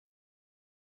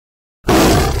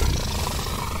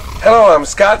Hello, I'm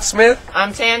Scott Smith.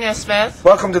 I'm Tanya Smith.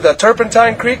 Welcome to the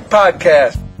Turpentine Creek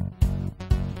Podcast.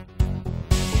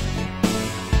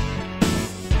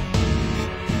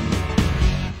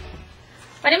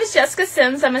 My name is Jessica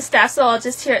Sims. I'm a staff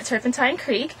zoologist here at Turpentine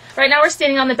Creek. Right now we're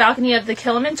standing on the balcony of the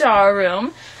Kilimanjaro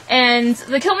Room. And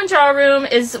the Kilimanjaro Room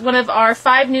is one of our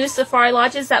 5 new safari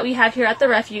lodges that we have here at the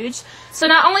refuge. So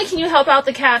not only can you help out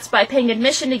the cats by paying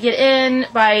admission to get in,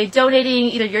 by donating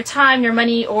either your time, your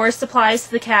money, or supplies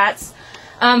to the cats,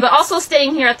 but also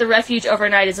staying here at the refuge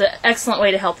overnight is an excellent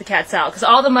way to help the cats out, because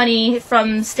all the money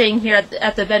from staying here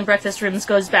at the bed and breakfast rooms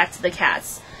goes back to the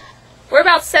cats. We're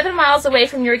about 7 miles away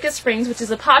from Eureka Springs, which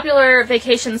is a popular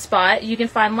vacation spot. You can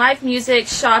find live music,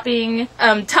 shopping,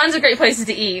 tons of great places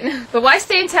to eat. But why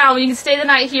stay in town when you can stay the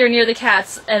night here near the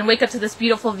cats and wake up to this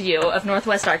beautiful view of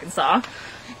northwest Arkansas?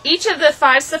 Each of the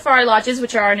 5 safari lodges,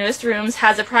 which are our newest rooms,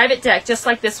 has a private deck just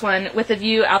like this one with a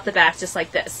view out the back just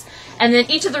like this. And then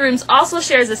each of the rooms also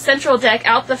shares a central deck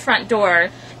out the front door.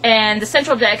 And the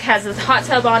central deck has a hot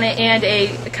tub on it and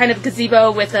a kind of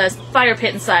gazebo with a fire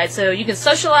pit inside. So you can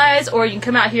socialize or you can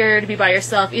come out here to be by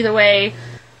yourself. Either way,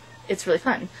 it's really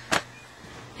fun.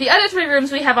 The other 3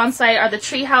 rooms we have on site are the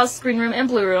Treehouse, Green Room, and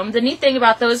Blue Room. The neat thing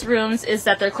about those rooms is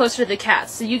that they're closer to the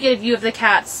cats. So you get a view of the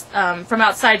cats from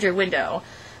outside your window.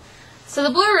 So the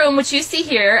Blue Room, which you see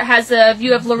here, has a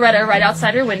view of Loretta right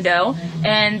outside her window,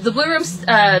 and the Blue Room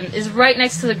is right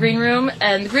next to the Green Room,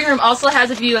 and the Green Room also has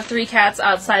a view of 3 cats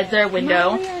outside their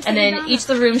window, and then each of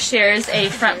the rooms shares a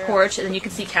front porch, and then you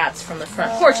can see cats from the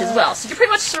front porch as well. So you're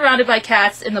pretty much surrounded by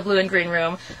cats in the Blue and Green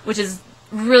Room, which is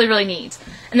really, really neat.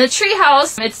 And the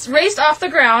treehouse, it's raised off the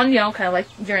ground, you know, kind of like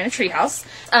you're in a treehouse.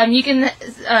 You can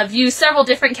view several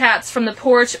different cats from the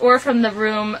porch or from the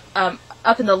room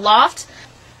up in the loft.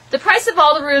 The price of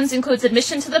all the rooms includes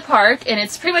admission to the park, and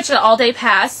it's pretty much an all-day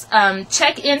pass.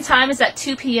 Check-in time is at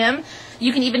 2 p.m.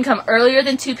 You can even come earlier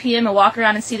than 2 p.m. and walk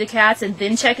around and see the cats and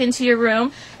then check into your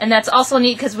room. And that's also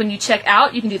neat because when you check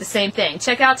out, you can do the same thing.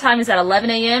 Check-out time is at 11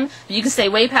 a.m. You can stay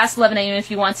way past 11 a.m. if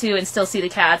you want to and still see the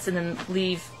cats and then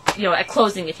leave, you know, at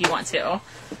closing if you want to.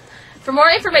 For more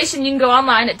information, you can go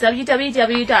online at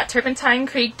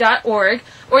www.turpentinecreek.org,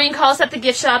 or you can call us at the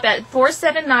gift shop at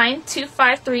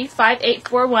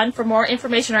 479-253-5841 for more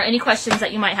information or any questions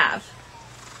that you might have.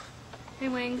 Hey,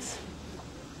 Wings.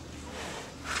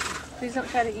 Please don't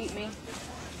try to eat me.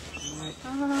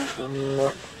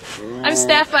 I'm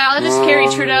Staff Biologist Carrie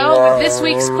Trudeau with this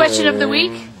week's question of the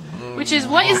week, which is,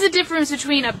 what is the difference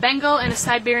between a Bengal and a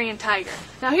Siberian tiger?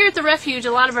 Now, here at the refuge,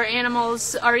 a lot of our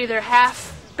animals are either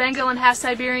half Bengal and half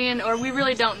Siberian, or we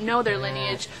really don't know their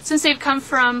lineage. Since they've come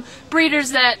from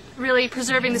breeders that really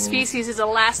preserving the species is the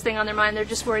last thing on their mind, they're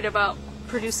just worried about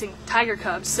producing tiger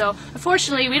cubs. So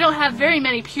unfortunately we don't have very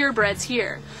many purebreds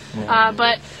here.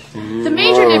 But the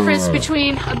major difference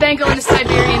between a Bengal and a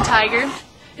Siberian tiger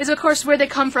is of course where they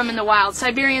come from in the wild.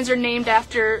 Siberians are named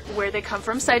after where they come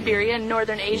from, Siberia and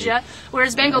northern Asia,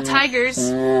 whereas Bengal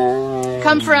tigers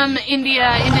come from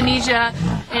India, Indonesia,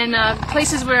 and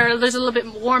places where there's a little bit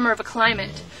warmer of a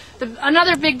climate.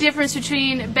 Another big difference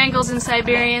between Bengals and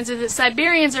Siberians is that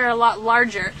Siberians are a lot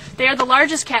larger. They are the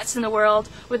largest cats in the world,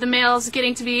 with the males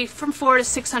getting to be from 400 to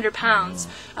 600 pounds.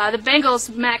 The Bengals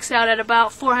max out at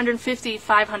about 450,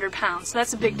 500 pounds. So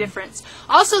that's a big difference.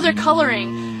 Also, their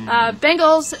coloring.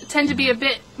 Bengals tend to be a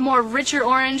bit more richer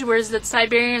orange, whereas the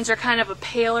Siberians are kind of a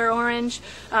paler orange.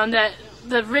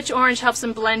 The rich orange helps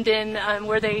them blend in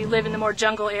where they live in the more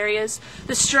jungle areas.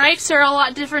 The stripes are a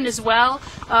lot different as well.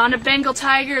 On a Bengal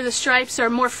tiger, the stripes are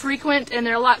more frequent and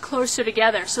they're a lot closer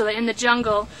together. So that in the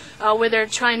jungle, where they're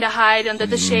trying to hide under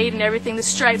the shade and everything, the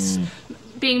stripes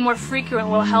being more frequent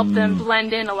will help them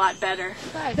blend in a lot better.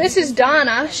 This is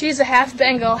Donna. She's a half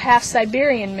Bengal, half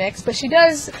Siberian mix, but she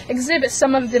does exhibit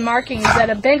some of the markings that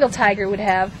a Bengal tiger would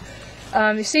have.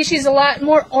 You see, she's a lot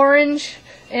more orange.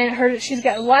 And she's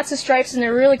got lots of stripes, and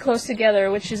they're really close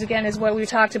together, which is, again, is what we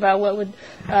talked about, what would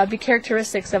be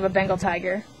characteristics of a Bengal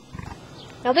tiger.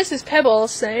 Now this is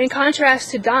Pebbles. In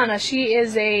contrast to Donna, she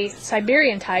is a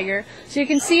Siberian tiger. So you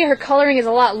can see her coloring is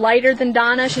a lot lighter than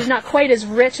Donna. She's not quite as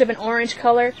rich of an orange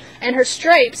color. And her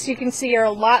stripes, you can see, are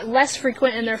a lot less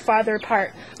frequent and they're farther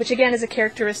apart, which again is a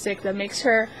characteristic that makes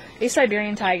her a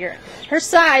Siberian tiger. Her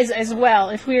size as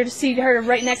well, if we were to see her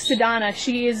right next to Donna,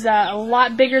 she is a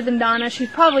lot bigger than Donna. She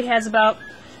probably has about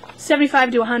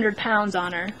 75 to 100 pounds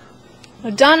on her.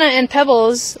 Donna and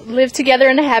Pebbles live together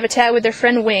in a habitat with their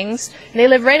friend Wings. They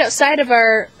live right outside of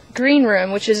our Green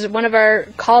Room, which is one of our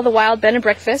Call the Wild bed and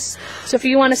breakfasts. So if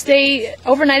you want to stay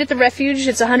overnight at the refuge,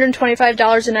 it's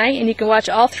 $125 a night, and you can watch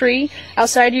all 3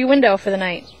 outside your window for the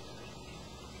night.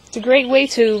 It's a great way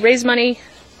to raise money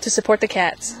to support the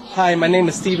cats. Hi, my name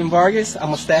is Stephen Vargas.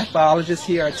 I'm a staff biologist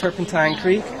here at Turpentine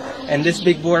Creek, and this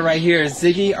big boy right here is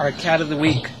Ziggy, our cat of the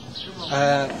week.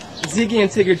 Ziggy and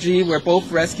Tigger G were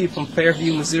both rescued from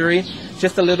Fairview, Missouri,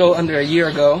 just a little under a year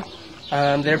ago.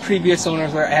 Their previous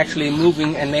owners were actually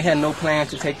moving, and they had no plan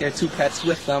to take their two pets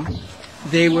with them.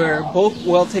 They were both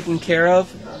well taken care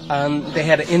of. They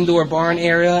had an indoor barn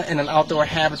area and an outdoor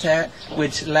habitat,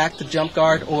 which lacked a jump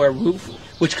guard or a roof,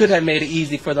 which could have made it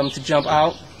easy for them to jump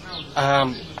out.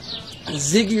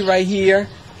 Ziggy right here,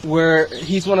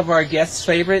 he's one of our guest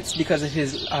favorites because of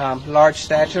his large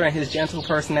stature and his gentle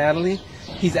personality.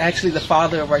 He's actually the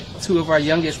father of two of our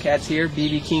youngest cats here,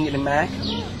 BB King and Mac.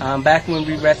 Back when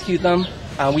we rescued them,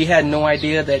 we had no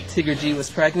idea that Tigger G was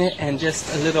pregnant, and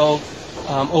just a little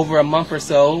over a month or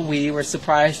so, we were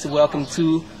surprised to welcome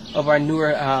two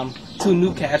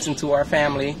new cats into our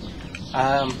family.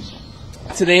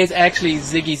 Today is actually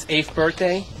Ziggy's 8th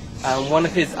birthday. One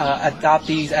of his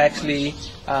adoptees actually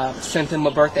sent him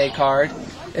a birthday card.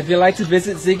 If you'd like to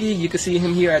visit Ziggy, you can see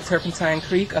him here at Turpentine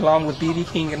Creek along with BB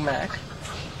King and Mac.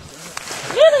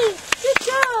 Get him! Good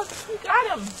job! You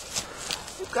got him!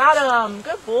 You got him!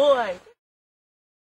 Good boy!